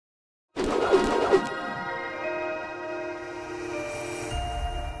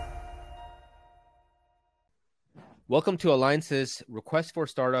Welcome to Alliance's Request for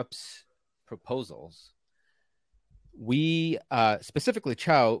Startups proposals. We, specifically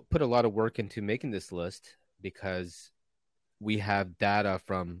Chao, put a lot of work into making this list because we have data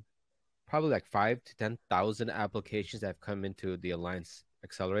from probably like 5,000 to 10,000 applications that have come into the Alliance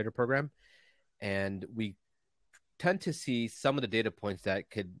Accelerator program. And we tend to see some of the data points that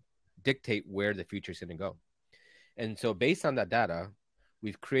could dictate where the future is going to go. And so based on that data,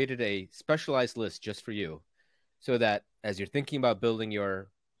 we've created a specialized list just for you, so that as you're thinking about building your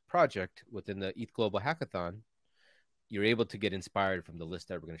project within the ETH Global Hackathon, you're able to get inspired from the list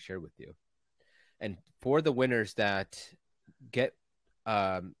that we're going to share with you. And for the winners that get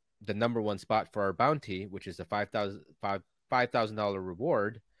the number one spot for our bounty, which is a $5,000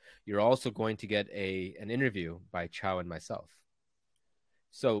 reward, you're also going to get an interview by Chao and myself.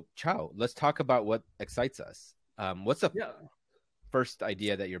 So Chao, let's talk about what excites us. What's the first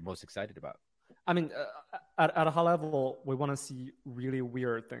idea that you're most excited about? I mean, at a high level, we want to see really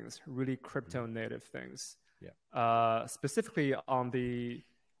weird things, really crypto native things. Yeah. Specifically on the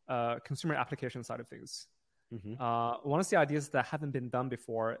consumer application side of things. Mm-hmm. We want to see ideas that haven't been done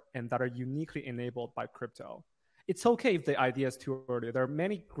before and that are uniquely enabled by crypto. It's okay if the idea is too early. There are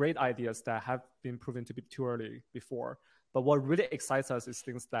many great ideas that have been proven to be too early before. But what really excites us is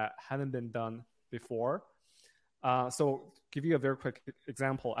things that haven't been done before. So give you a very quick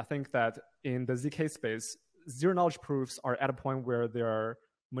example. I think that in the ZK space, zero knowledge proofs are at a point where they're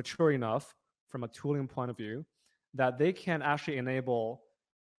mature enough from a tooling point of view that they can actually enable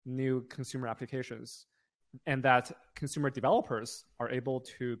new consumer applications, and that consumer developers are able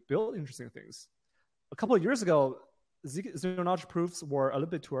to build interesting things. A couple of years ago, zero knowledge proofs were a little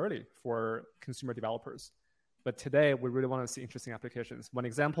bit too early for consumer developers. But today, we really want to see interesting applications. One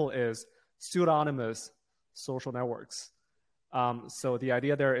example is pseudonymous social networks. So the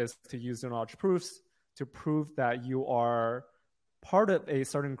idea there is to use zero knowledge proofs to prove that you are part of a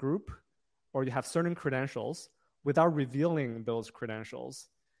certain group or you have certain credentials without revealing those credentials.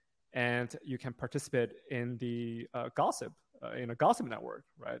 And you can participate in the gossip, in a gossip network,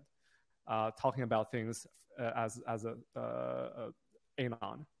 right? Talking about things as a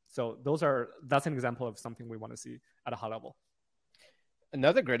anon. So that's an example of something we want to see at a high level.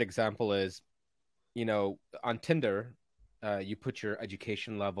 Another great example is, on Tinder, you put your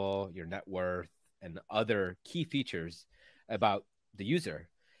education level, your net worth, and other key features about the user.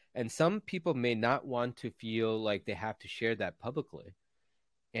 And some people may not want to feel like they have to share that publicly.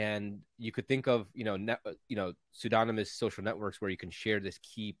 And you could think of, pseudonymous social networks where you can share this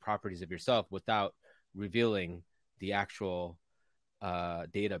key properties of yourself without revealing the actual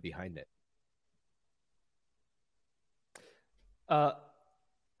data behind it.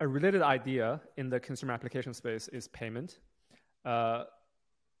 A related idea in the consumer application space is payment.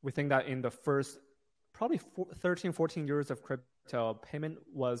 We think that in the first probably 13, 14 years of crypto, payment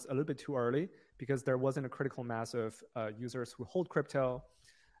was a little bit too early because there wasn't a critical mass of users who hold crypto.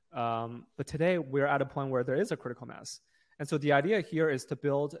 But today, we're at a point where there is a critical mass. And so the idea here is to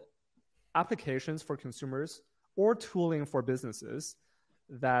build applications for consumers or tooling for businesses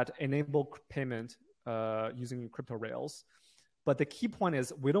that enable payment using crypto rails. But the key point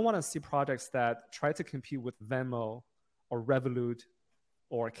is we don't want to see projects that try to compete with Venmo or Revolut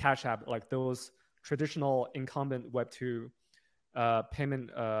or Cash App, like those traditional incumbent Web2 payment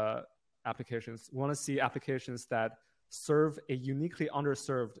applications. We want to see applications that serve a uniquely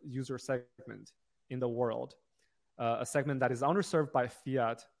underserved user segment in the world, a segment that is underserved by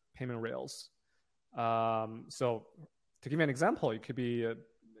fiat payment rails. So to give you an example, it could be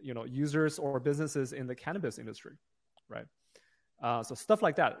users or businesses in the cannabis industry, right? So stuff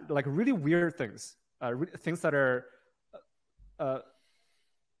like that, like really weird things, things that are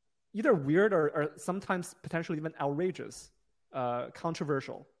either weird or sometimes potentially even outrageous,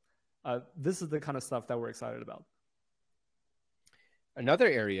 controversial. This is the kind of stuff that we're excited about. Another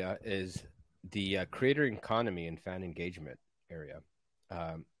area is the creator economy and fan engagement area.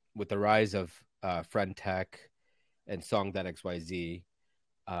 With the rise of Friend Tech and Song.xyz,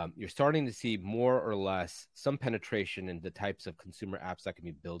 you're starting to see more or less some penetration in the types of consumer apps that can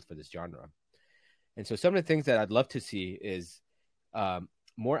be built for this genre. And so some of the things that I'd love to see is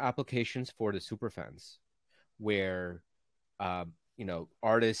more applications for the superfans, where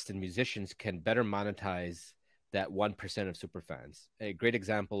artists and musicians can better monetize that 1% of superfans. A great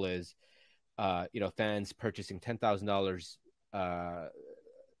example is fans purchasing $10,000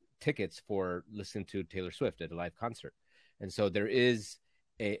 tickets for listening to Taylor Swift at a live concert. And so there is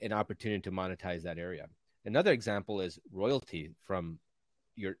an opportunity to monetize that area. Another example is royalty from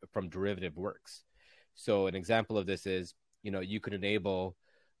derivative works. So an example of this is, you could enable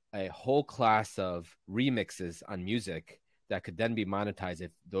a whole class of remixes on music that could then be monetized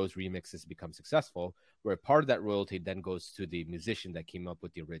if those remixes become successful, where part of that royalty then goes to the musician that came up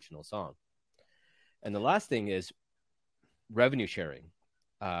with the original song. And the last thing is revenue sharing,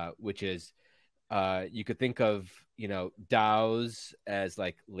 which is you could think of, DAOs as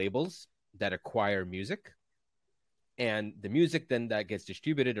like labels that acquire music, and the music then that gets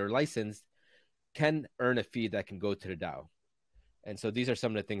distributed or licensed can earn a fee that can go to the DAO. And so these are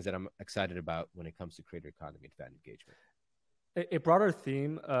some of the things that I'm excited about when it comes to creator economy and fan engagement. A broader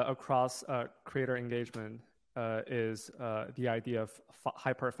theme across creator engagement is the idea of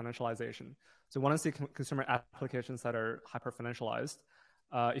hyper-financialization. So we want to see consumer applications that are hyper-financialized.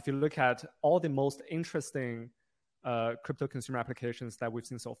 If you look at all the most interesting crypto consumer applications that we've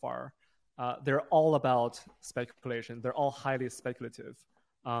seen so far, they're all about speculation. They're all highly speculative,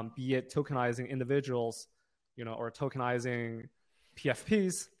 be it tokenizing individuals, or tokenizing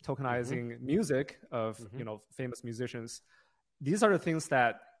PFPs, tokenizing music of famous musicians. These are the things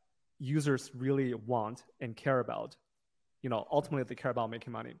that users really want and care about. Ultimately, they care about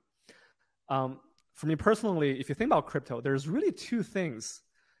making money. For me personally, if you think about crypto, there's really two things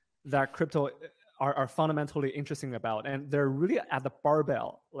that crypto are fundamentally interesting about, and they're really at the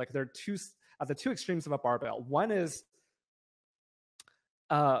barbell. Like they're at the two extremes of a barbell. One is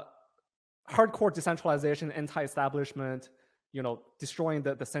hardcore decentralization, anti-establishment, destroying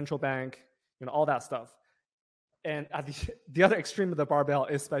the central bank, all that stuff. And at the other extreme of the barbell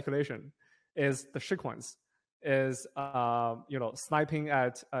is speculation, is the shitcoins, is sniping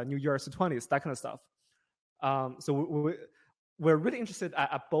at New Year's 20s, that kind of stuff. So we're really interested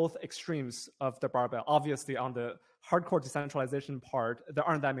at both extremes of the barbell. Obviously, on the hardcore decentralization part, there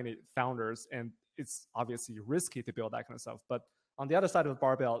aren't that many founders, and it's obviously risky to build that kind of stuff. But on the other side of the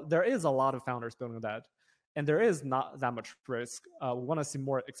barbell, there is a lot of founders building that, and there is not that much risk. We want to see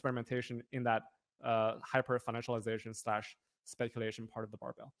more experimentation in that hyper-financialization / speculation part of the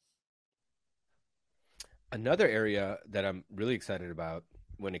barbell. Another area that I'm really excited about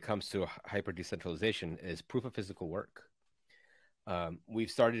when it comes to hyper-decentralization is proof of physical work. We've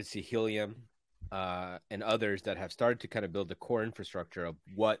started to see Helium and others that have started to kind of build the core infrastructure of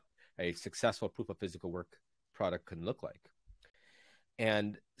what a successful proof of physical work product can look like.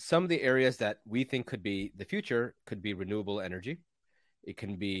 And some of the areas that we think could be the future could be renewable energy. It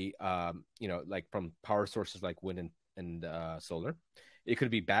can be, like from power sources like wind and solar. It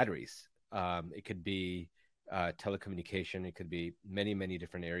could be batteries. It could be telecommunication. It could be many, many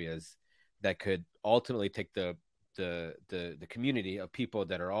different areas that could ultimately take the community of people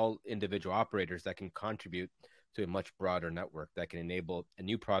that are all individual operators that can contribute to a much broader network that can enable a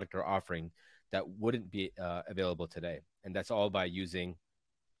new product or offering that wouldn't be available today. And that's all by using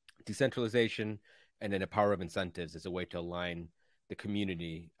decentralization and then a power of incentives as a way to align the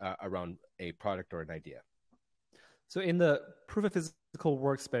community around a product or an idea. So in the proof of physical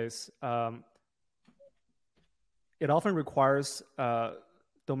workspace, it often requires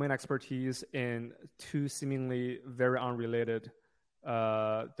domain expertise in two seemingly very unrelated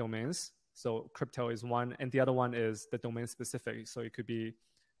domains. So crypto is one, and the other one is the domain specific. So it could be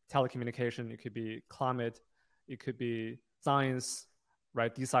telecommunication, it could be climate, it could be science,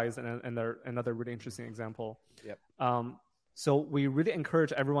 right? DeSci is another really interesting example. Yep. So we really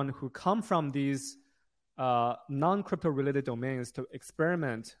encourage everyone who come from these non-crypto related domains to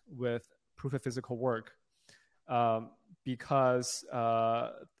experiment with proof of physical work, because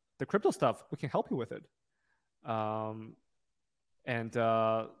the crypto stuff, we can help you with it.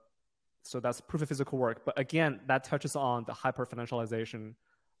 So that's proof of physical work. But again, that touches on the hyper-financialization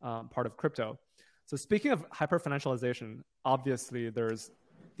part of crypto. So speaking of hyper-financialization, obviously there's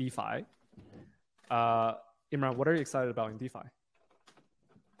DeFi. Imran, what are you excited about in DeFi?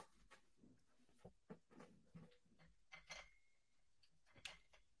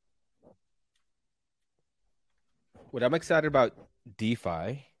 What I'm excited about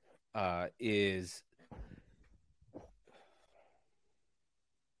DeFi is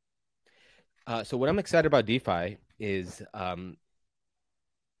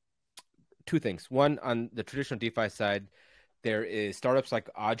two things. One, on the traditional DeFi side, there is startups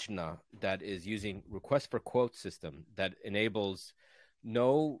like Ajna that is using request for quote system that enables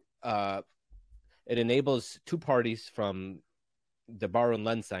it enables two parties from the borrow and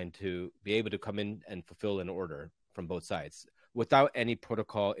lend side to be able to come in and fulfill an order from both sides without any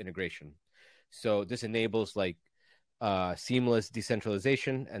protocol integration. So this enables like seamless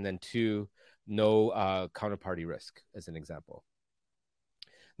decentralization, and then two, no counterparty risk, as an example.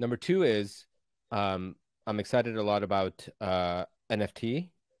 Number two is I'm excited a lot about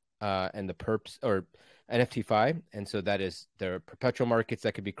NFT and the perps or NFTFi. And so that is the perpetual markets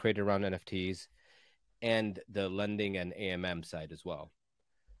that could be created around NFTs and the lending and AMM side as well.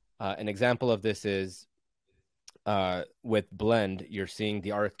 An example of this is with Blend, you're seeing the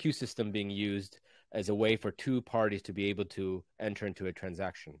RFQ system being used as a way for two parties to be able to enter into a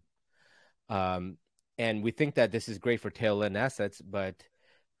transaction. And we think that this is great for tail end assets, but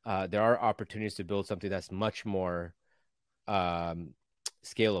there are opportunities to build something that's much more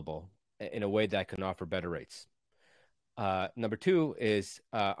scalable in a way that can offer better rates. Number two is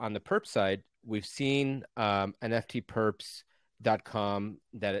on the perp side, we've seen NFTperps.com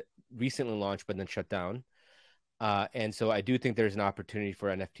that recently launched but then shut down. And so I do think there's an opportunity for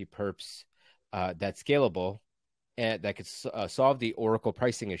NFT perps that's scalable and that could solve the Oracle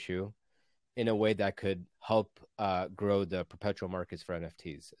pricing issue in a way that could help grow the perpetual markets for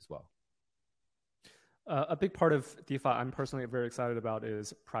NFTs as well. A big part of DeFi I'm personally very excited about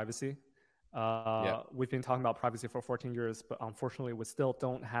is privacy. We've been talking about privacy for 14 years, but unfortunately, we still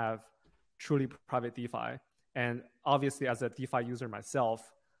don't have truly private DeFi. And obviously, as a DeFi user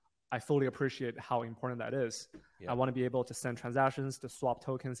myself, I fully appreciate how important that is. I want to be able to send transactions, to swap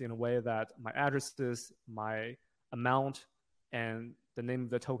tokens in a way that my addresses, my amount, and the name of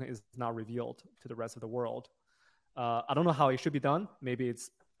the token is not revealed to the rest of the world. I don't know how it should be done. Maybe it's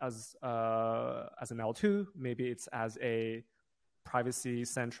as an L2. Maybe it's as a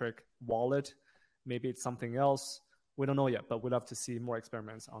privacy-centric wallet. Maybe it's something else. We don't know yet, but we'd love to see more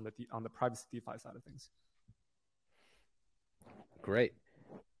experiments on the privacy DeFi side of things. Great.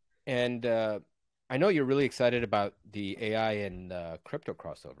 And I know you're really excited about the AI and crypto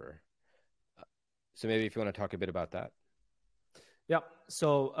crossover. So maybe if you want to talk a bit about that. Yeah.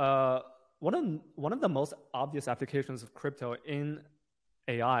 So one of the most obvious applications of crypto in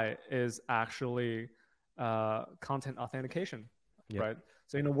AI is actually content authentication, right?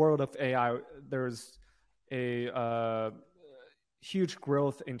 So in the world of AI, there's a huge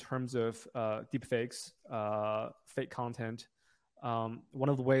growth in terms of deepfakes, fake content. One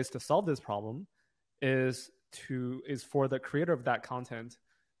of the ways to solve this problem is for the creator of that content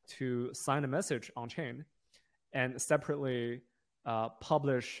to sign a message on chain and separately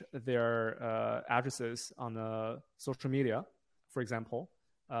publish their addresses on social media, for example,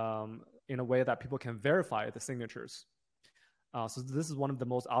 in a way that people can verify the signatures. So this is one of the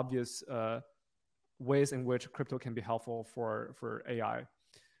most obvious ways in which crypto can be helpful for AI.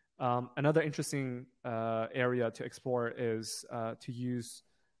 Another interesting area to explore is to use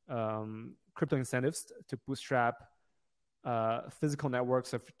crypto incentives to bootstrap physical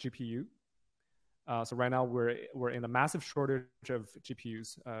networks of GPU. So right now we're in a massive shortage of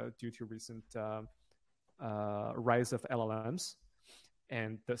GPUs due to recent rise of LLMs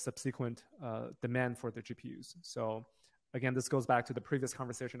and the subsequent demand for the GPUs. So again, this goes back to the previous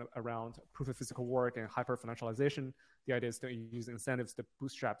conversation around proof of physical work and hyper-financialization. The idea is to use incentives to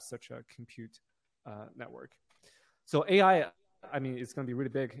bootstrap such a compute network. So AI, I mean, it's going to be really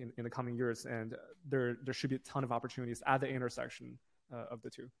big in the coming years, and there should be a ton of opportunities at the intersection of the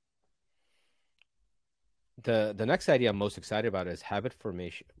two. The next idea I'm most excited about is habit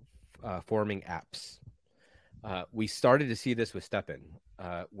forming apps. We started to see this with STEPN,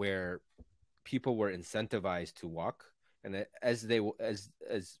 where people were incentivized to walk, and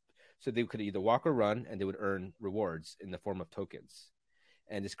so they could either walk or run, and they would earn rewards in the form of tokens.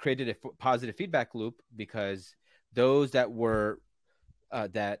 And this created a positive feedback loop because those that were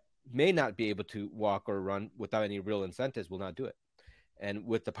that may not be able to walk or run without any real incentives will not do it. And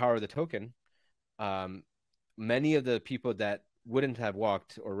with the power of the token, many of the people that wouldn't have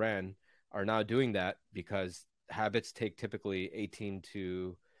walked or ran are now doing that because habits take typically 18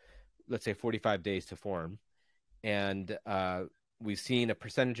 to, let's say, 45 days to form. And we've seen a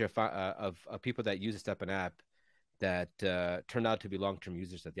percentage of people that use a STEPN app that turned out to be long-term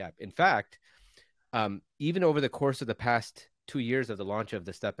users of the app. In fact, even over the course of the past 2 years of the launch of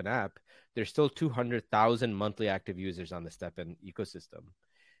the STEPN app, there's still 200,000 monthly active users on the STEPN ecosystem.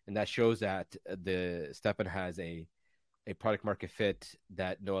 And that shows that the STEPN has a product market fit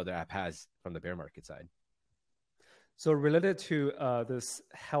that no other app has from the bear market side. So related to this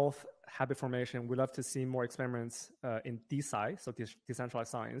health habit formation, we'd love to see more experiments in DeSci, so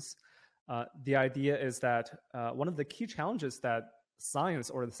decentralized science. The idea is that one of the key challenges that science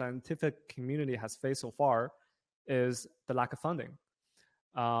or the scientific community has faced so far is the lack of funding.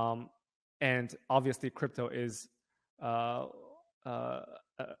 And obviously, crypto is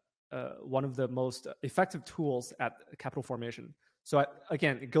one of the most effective tools at capital formation. So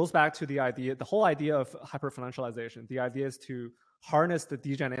again, it goes back to the whole idea of hyper-financialization. The idea is to harness the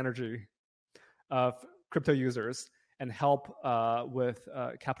degen energy of crypto users and help with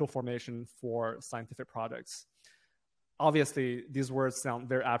capital formation for scientific projects. Obviously, these words sound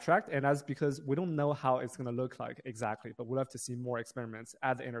very abstract, and that's because we don't know how it's going to look like exactly, but we'll have to see more experiments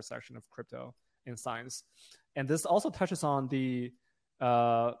at the intersection of crypto and science. And this also touches on the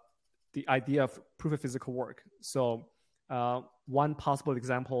idea of proof of physical work. So one possible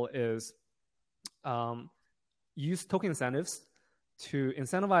example is use token incentives to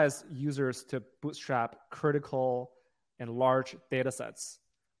incentivize users to bootstrap critical and large data sets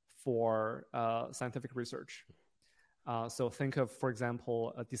for scientific research. So think of, for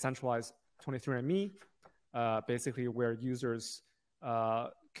example, a decentralized 23andMe, basically where users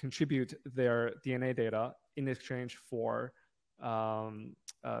contribute their DNA data in exchange for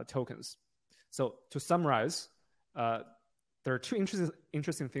tokens. So to summarize, there are two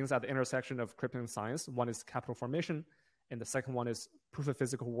interesting things at the intersection of crypto and science. One is capital formation, and the second one is proof of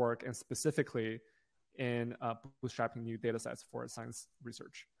physical work, and specifically in bootstrapping new data sets for science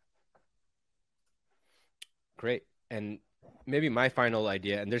research. Great. And maybe my final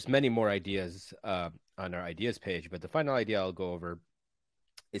idea, and there's many more ideas on our ideas page, but the final idea I'll go over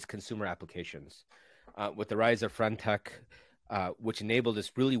is consumer applications. With the rise of friend tech, which enabled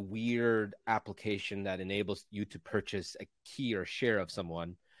this really weird application that enables you to purchase a key or share of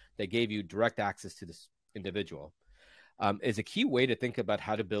someone that gave you direct access to this individual, is a key way to think about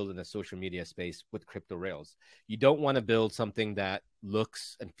how to build in the social media space with crypto rails. You don't want to build something that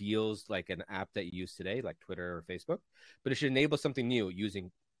looks and feels like an app that you use today, like Twitter or Facebook, but it should enable something new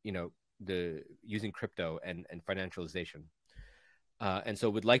using, using crypto and financialization. And so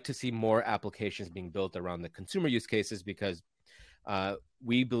we'd like to see more applications being built around the consumer use cases, because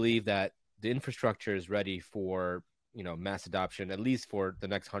we believe that the infrastructure is ready for, mass adoption, at least for the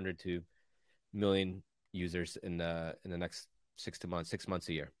next 100 to million users in the next 6 months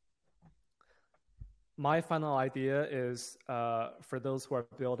a year. My final idea is for those who are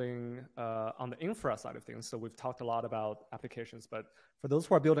building on the infra side of things. So we've talked a lot about applications, but for those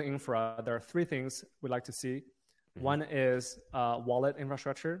who are building infra, there are 3 things we'd like to see. Mm-hmm. One is wallet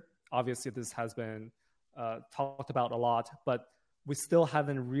infrastructure. Obviously, this has been talked about a lot, but we still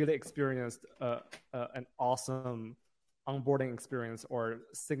haven't really experienced an awesome onboarding experience or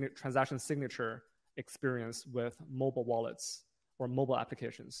transaction signature experience with mobile wallets or mobile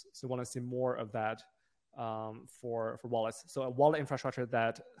applications. So we want to see more of that for wallets. So a wallet infrastructure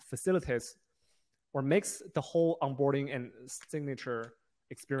that facilitates or makes the whole onboarding and signature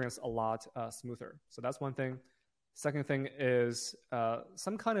experience a lot smoother. So that's one thing. Second thing is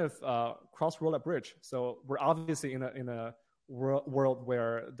some kind of cross rollup bridge. So we're obviously in a world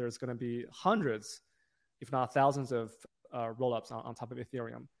where there's going to be hundreds, if not thousands, of rollups on top of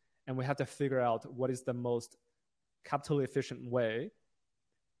Ethereum. And we have to figure out what is the most capital efficient way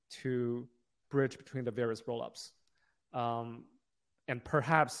to bridge between the various rollups. And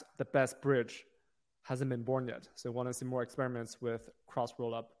perhaps the best bridge hasn't been born yet. So we want to see more experiments with cross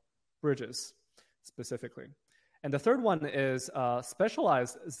rollup bridges specifically. And the third one is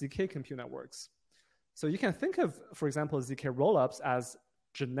specialized ZK compute networks. So you can think of, for example, ZK rollups as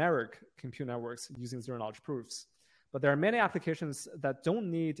generic compute networks using zero-knowledge proofs. But there are many applications that don't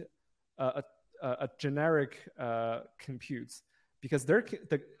need a generic compute, because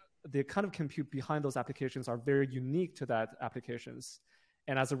the kind of compute behind those applications are very unique to that applications.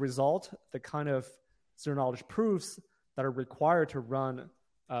 And as a result, the kind of zero-knowledge proofs that are required to run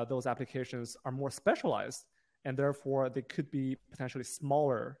those applications are more specialized, and therefore they could be potentially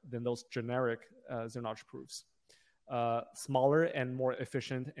smaller than those generic zero-knowledge proofs, smaller and more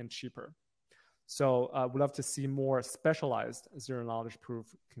efficient and cheaper. So we'd love to see more specialized zero-knowledge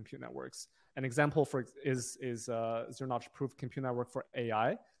proof compute networks. An example is zero-knowledge proof compute network for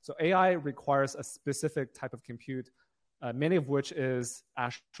AI. So AI requires a specific type of compute, many of which is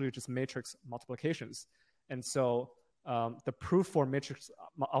actually just matrix multiplications. And so the proof for matrix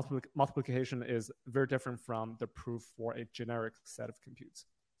multiplication is very different from the proof for a generic set of computes.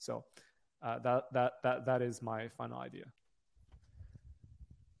 So that is my final idea.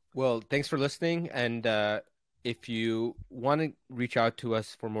 Well, thanks for listening. And if you want to reach out to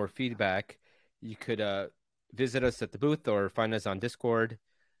us for more feedback, you could visit us at the booth or find us on Discord.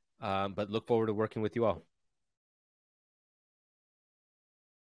 But look forward to working with you all.